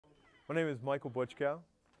My name is Michael Butchko.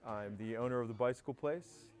 I'm the owner of the bicycle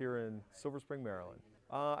place here in Silver Spring, Maryland.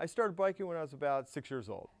 I started biking when I was about 6 years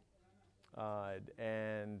old.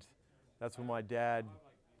 And that's when my dad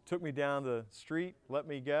took me down the street, let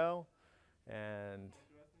me go, and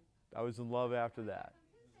I was in love after that.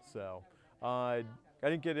 So I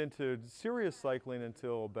didn't get into serious cycling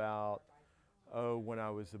until about, when I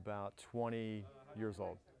was about 20 years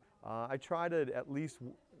old. I try to at least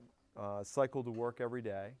cycle to work every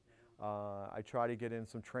day. I try to get in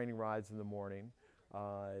some training rides in the morning.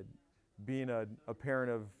 Being a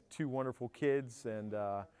parent of two wonderful kids and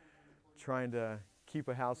trying to keep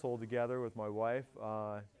a household together with my wife,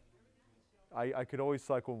 I could always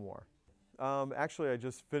cycle more. Actually, I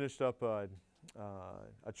just finished up a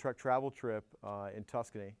truck travel trip in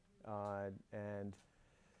Tuscany and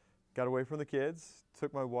got away from the kids,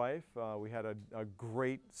 took my wife. We had a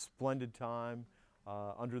great, splendid time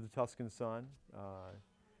under the Tuscan sun.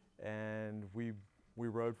 And we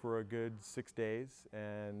rode for a good 6 days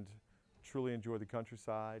and truly enjoyed the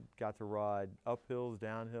countryside. Got to ride up hills,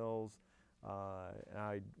 down hills, and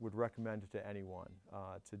I would recommend it to anyone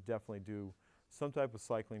to definitely do some type of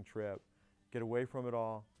cycling trip, get away from it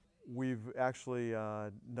all. We've actually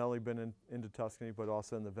not only been into Tuscany, but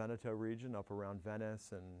also in the Veneto region, up around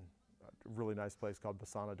Venice, and a really nice place called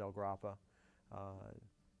Pasana Del Grapa.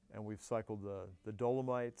 And we've cycled the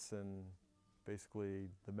Dolomites and basically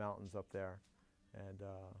the mountains up there, and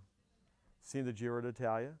seen the Giro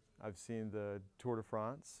d'Italia. I've seen the Tour de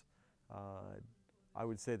France. I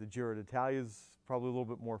would say the Giro d'Italia is probably a little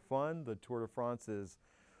bit more fun. The Tour de France is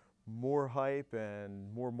more hype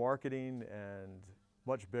and more marketing and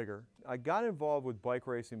much bigger. I got involved with bike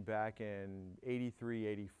racing back in '83,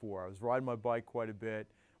 '84. I was riding my bike quite a bit.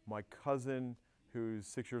 My cousin, who's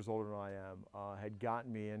 6 years older than I am, had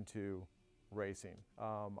gotten me into racing.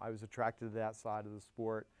 I was attracted to that side of the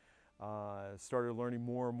sport. Started learning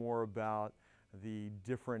more and more about the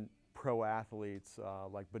different pro athletes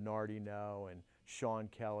like Bernardino and Sean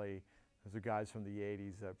Kelly. Those are guys from the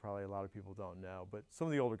 '80s that probably a lot of people don't know, but some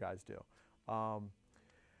of the older guys do.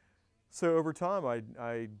 So over time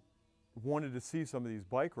I wanted to see some of these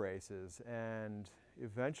bike races, and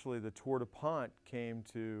eventually the Tour de Pont came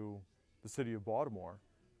to the city of Baltimore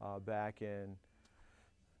back in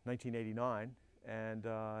 1989, and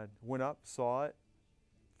went up, saw it,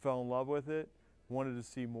 fell in love with it, wanted to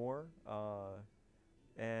see more,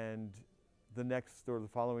 and the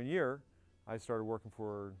following year I started working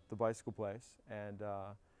for the bicycle place and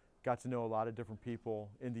got to know a lot of different people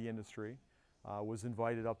in the industry. Was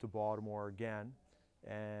invited up to Baltimore again,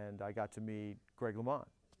 and I got to meet Greg LeMond,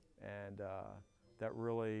 and that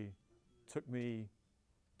really took me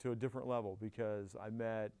to a different level because I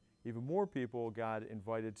met even more people, got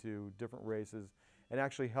invited to different races, and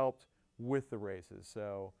actually helped with the races.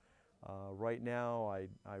 So right now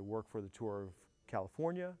I work for the Tour of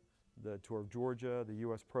California, the Tour of Georgia, the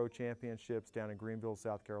U.S. Pro Championships down in Greenville,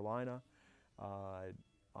 South Carolina.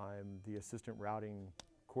 I'm the assistant routing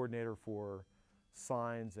coordinator for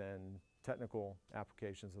signs and technical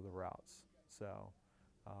applications of the routes. So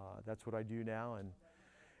that's what I do now, and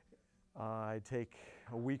I take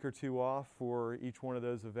a week or two off for each one of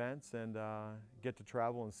those events and get to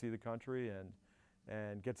travel and see the country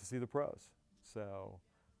and get to see the pros. So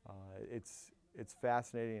it's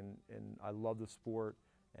fascinating, and I love the sport,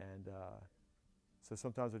 and so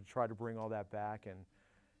sometimes I try to bring all that back and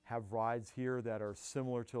have rides here that are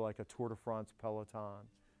similar to like a Tour de France peloton,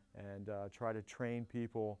 and try to train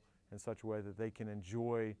people in such a way that they can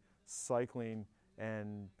enjoy cycling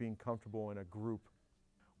and being comfortable in a group.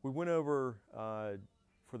 We went over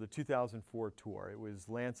for the 2004 tour. It was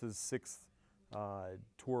Lance's 6th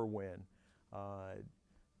tour win.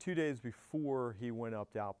 2 days before he went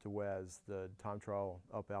up to Alpe d'Huez, the time trial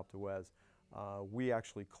up Alpe d'Huez, we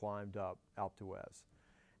actually climbed up Alpe d'Huez.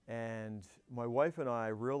 And my wife and I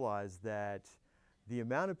realized that the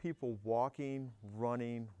amount of people walking,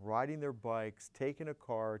 running, riding their bikes, taking a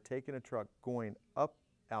car, taking a truck, going up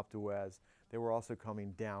Alpe d'Huez, they were also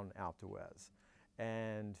coming down Alpe d'Huez.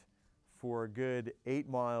 And for a good 8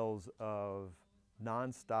 miles of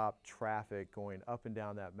nonstop traffic going up and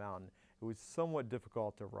down that mountain, it was somewhat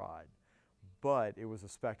difficult to ride, but it was a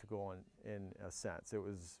spectacle in a sense. It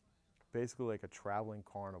was basically like a traveling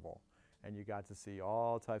carnival, and you got to see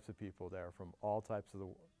all types of people there from all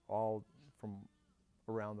from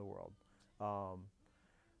around the world.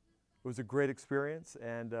 It was a great experience,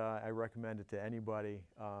 and I recommend it to anybody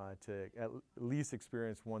to at least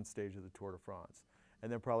experience one stage of the Tour de France.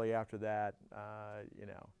 And then probably after that, you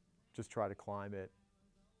know, just try to climb it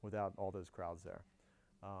without all those crowds there.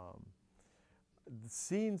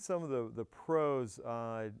 Seeing some of the pros,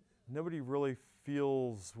 nobody really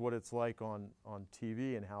feels what it's like on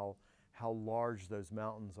TV and how large those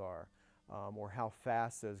mountains are, or how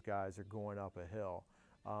fast those guys are going up a hill.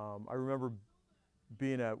 I remember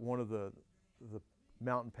being at one of the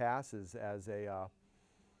mountain passes as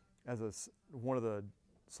one of the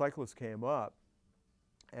cyclists came up,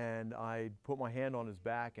 and I put my hand on his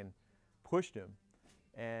back and pushed him,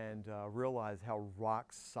 and realized how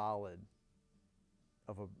rock solid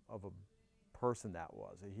of a person that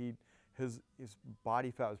was. His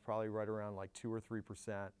body fat was probably right around like 2 or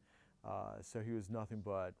 3%, so he was nothing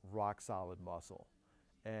but rock solid muscle.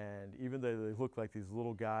 And even though they look like these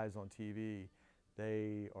little guys on TV,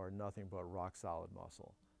 they are nothing but rock solid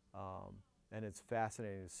muscle. And it's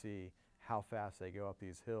fascinating to see how fast they go up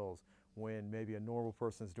these hills when maybe a normal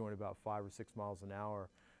person is doing about 5 or 6 miles an hour.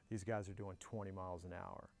 These guys are doing 20 miles an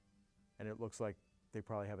hour. And it looks like they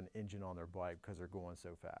probably have an engine on their bike because they're going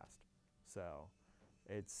so fast. So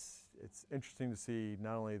it's interesting to see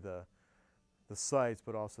not only the sights,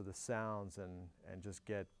 but also the sounds, and just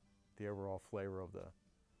get the overall flavor of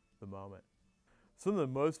the moment. Some of the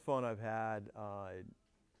most fun I've had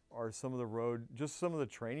are some of the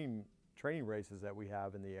training races that we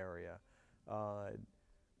have in the area.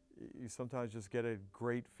 You sometimes just get a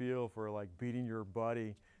great feel for like beating your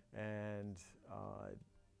buddy and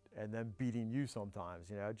then beating you sometimes.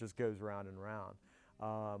 You know, it just goes round and round.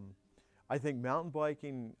 I think mountain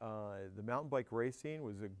biking, the mountain bike race scene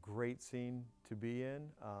was a great scene to be in.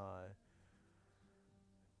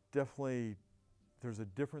 Definitely, there's a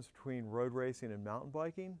difference between road racing and mountain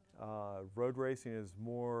biking. Road racing is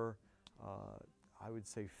more, I would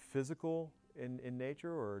say, physical in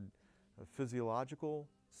nature, or a physiological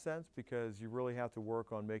sense, because you really have to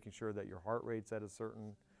work on making sure that your heart rate's at a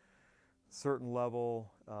certain level.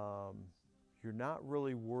 You're not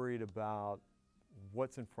really worried about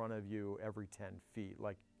what's in front of you every 10 feet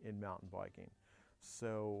like in mountain biking.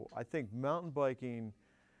 So I think mountain biking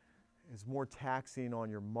is more taxing on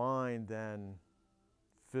your mind than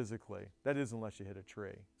physically. That is, unless you hit a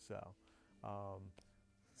tree.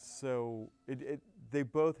 So they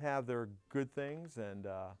both have their good things, and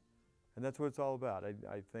that's what it's all about.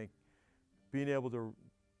 I think being able to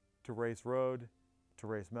race road, to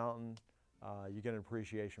race mountain, you get an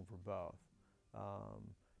appreciation for both.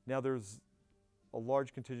 Now there's a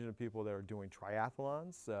large contingent of people that are doing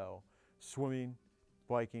triathlons, so swimming,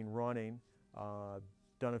 biking, running,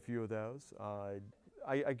 done a few of those.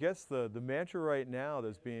 I guess the mantra right now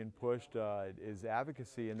that's being pushed is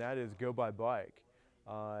advocacy, and that is go by bike.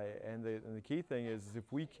 And the key thing is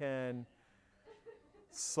if we can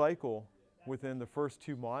cycle within the first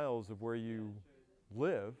 2 miles of where you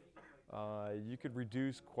live, you could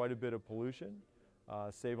reduce quite a bit of pollution,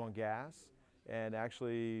 save on gas, and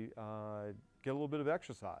actually get a little bit of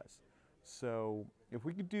exercise. So if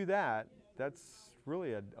we could do that, that's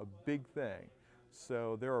really a big thing.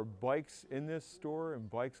 So there are bikes in this store and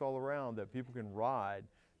bikes all around that people can ride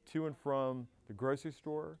to and from the grocery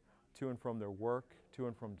store, to and from their work, to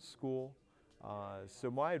and from school.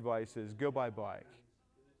 So my advice is go by bike,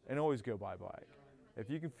 and always go by bike. If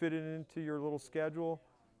you can fit it into your little schedule,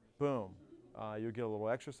 boom, you'll get a little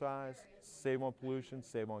exercise, save on pollution,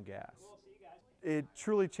 save on gas. It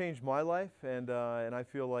truly changed my life, and I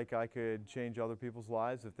feel like I could change other people's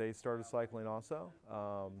lives if they started cycling also.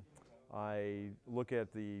 I look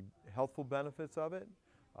at the healthful benefits of it,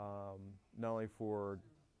 not only for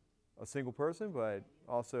a single person, but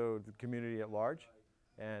also the community at large.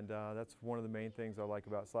 And that's one of the main things I like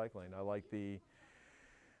about cycling. I like the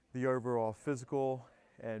overall physical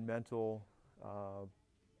and mental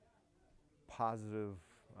positive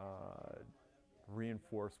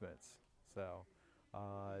reinforcements. So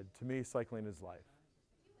to me, cycling is life.